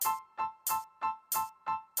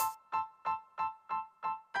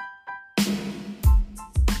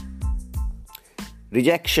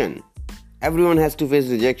Rejection. Everyone has to face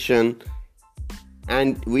rejection,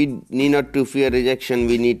 and we need not to fear rejection.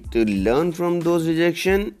 We need to learn from those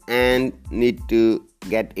rejection and need to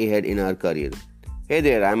get ahead in our career. Hey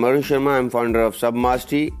there, I'm Arun Sharma. I'm founder of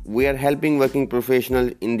Submastery. We are helping working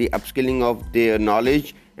professionals in the upskilling of their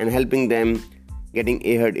knowledge and helping them getting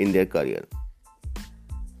ahead in their career.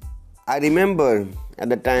 I remember at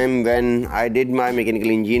the time when I did my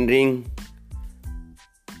mechanical engineering,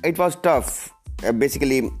 it was tough.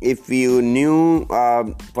 Basically, if you knew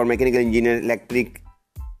for mechanical engineer, electrical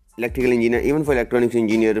engineer, even for electronics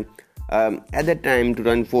engineer, at that time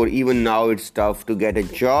 2004, even now it's tough to get a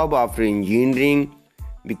job after engineering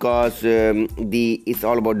because it's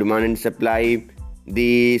all about demand and supply.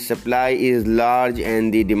 The supply is large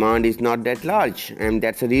and the demand is not that large, and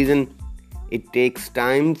that's the reason it takes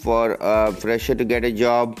time for a fresher to get a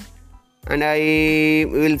job. And I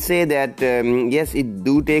will say that yes, it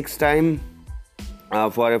do takes time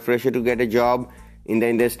for a fresher to get a job in the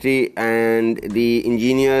industry, and the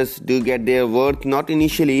engineers do get their worth not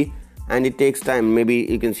initially, and it takes time, maybe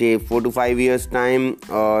you can say 4 to 5 years time,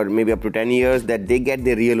 or maybe up to 10 years that they get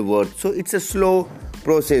their real worth. So it's a slow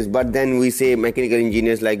process, but then we say mechanical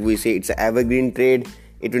engineers, like we say, it's an evergreen trade.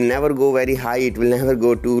 It will never go very high, it will never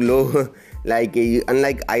go too low. Unlike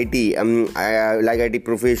IT, like IT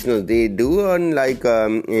professionals, they do earn at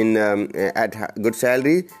good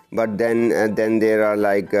salary, but then there are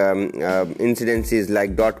incidences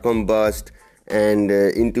like .com bust, and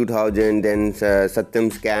in 2000 then Satyam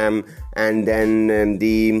scam, and then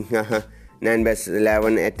the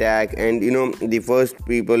 9/11 attack, and the first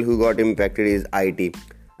people who got impacted is IT.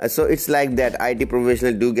 So it's like that. IT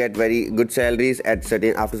professionals do get very good salaries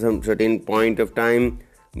after some certain point of time,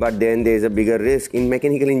 but then there's a bigger risk in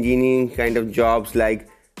mechanical engineering kind of jobs.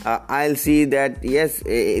 I'll see that yes,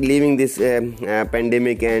 leaving this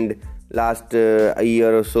pandemic and last a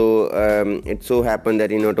year or so, it so happened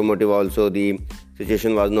that in automotive also the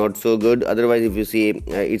situation was not so good. Otherwise, if you see,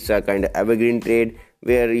 it's a kind of evergreen trade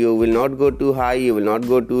where you will not go too high, you will not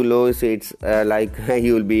go too low. So it's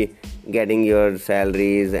you will be getting your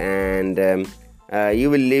salaries, and you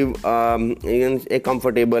will live a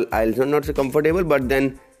comfortable, I'll not say comfortable, but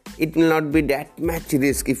then it will not be that much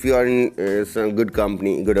risk if you are in some good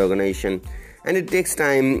company, good organization. And it takes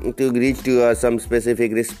time to reach to some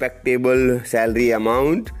specific respectable salary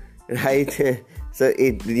amount, right? So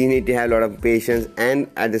you need to have a lot of patience, and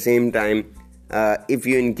at the same time, if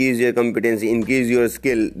you increase your competency, increase your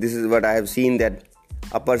skill. This is what I have seen, that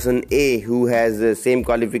a person A who has the same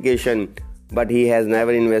qualification but he has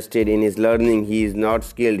never invested in his learning, he is not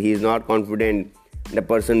skilled, he is not confident. The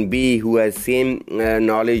person B who has same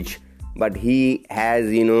knowledge but he has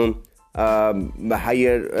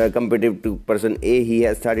higher competitive to person A, he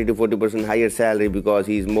has 30 to 40% higher salary because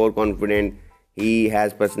he is more confident, he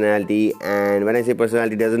has personality. And when I say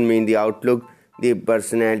personality, doesn't mean the outlook. The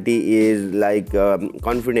personality is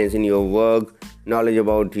confidence in your work, knowledge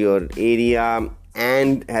about your area,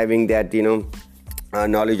 and having that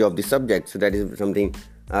knowledge of the subject. So that is something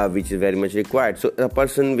which is very much required. So a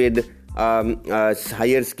person with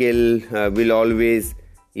higher skill will always,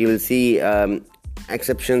 you will see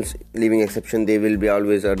exceptions, leaving exception, they will be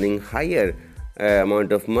always earning higher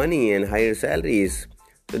amount of money and higher salaries.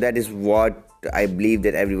 So that is what I believe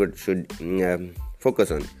that everyone should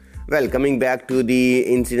focus on. Well, coming back to the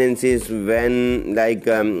incidences when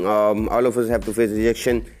all of us have to face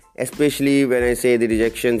rejection, especially when I say the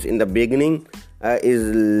rejections in the beginning is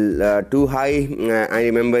too high. I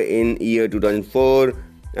remember in year 2004,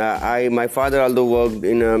 my father, although worked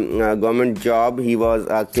in a government job, he was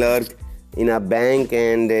a clerk in a bank,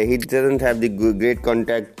 and he doesn't have the great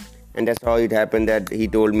contact, and that's how it happened that he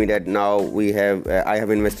told me that now I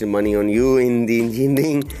have invested money on you in the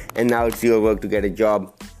engineering, and now it's your work to get a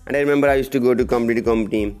job. And I remember I used to go to company to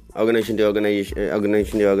company, organization to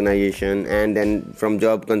organization, and then from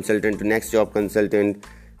job consultant to next job consultant.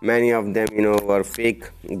 Many of them were fake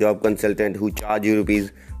job consultant who charge you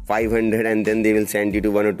rupees 500, and then they will send you to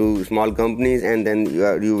one or two small companies, and then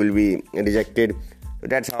you will be rejected. So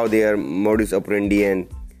that's how their modus operandi, and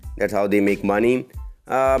that's how they make money.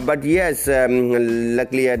 But yes,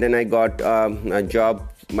 luckily then I got a job,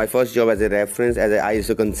 my first job as a reference as an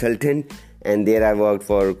ISO consultant, and there I worked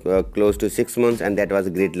for close to 6 months, and that was a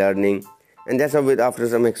great learning. And that's how, after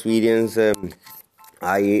some experience,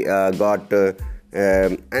 I got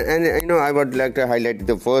I would like to highlight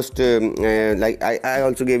the first I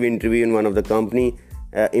also gave interview in one of the company,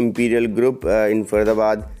 Imperial Group in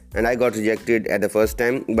Faridabad, and I got rejected at the first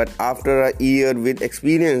time. But after a year with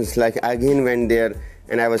experience, I again went there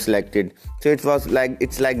and I was selected. So it's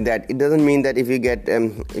like that. It doesn't mean that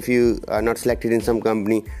if you are not selected in some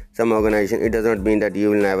company, some organization, it does not mean that you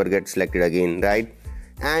will never get selected again, right?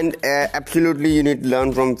 And absolutely, you need to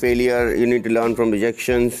learn from failure, you need to learn from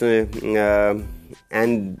rejections,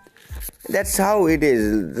 and that's how it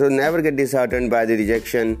is. So never get disheartened by the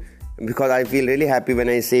rejection, because I feel really happy when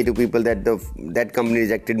I say to people that that company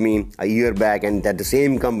rejected me a year back, and that the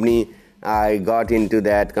same company, I got into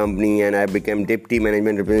that company and I became deputy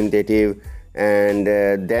management representative. And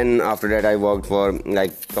then after that I worked for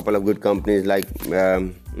like a couple of good companies, like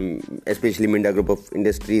especially Minda Group of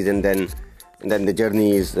Industries. And then the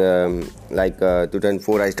journey is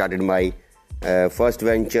 2004 I started my first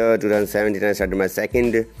venture. 2017 I started my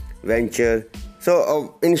second venture.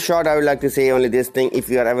 So in short, I would like to say only this thing: if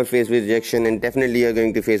you are ever faced with rejection, and definitely you're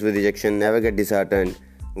going to face with rejection, never get disheartened.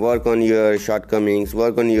 Work on your shortcomings,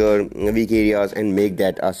 work on your weak areas, and make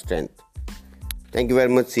that a strength. Thank you very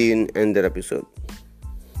much. See you in another episode.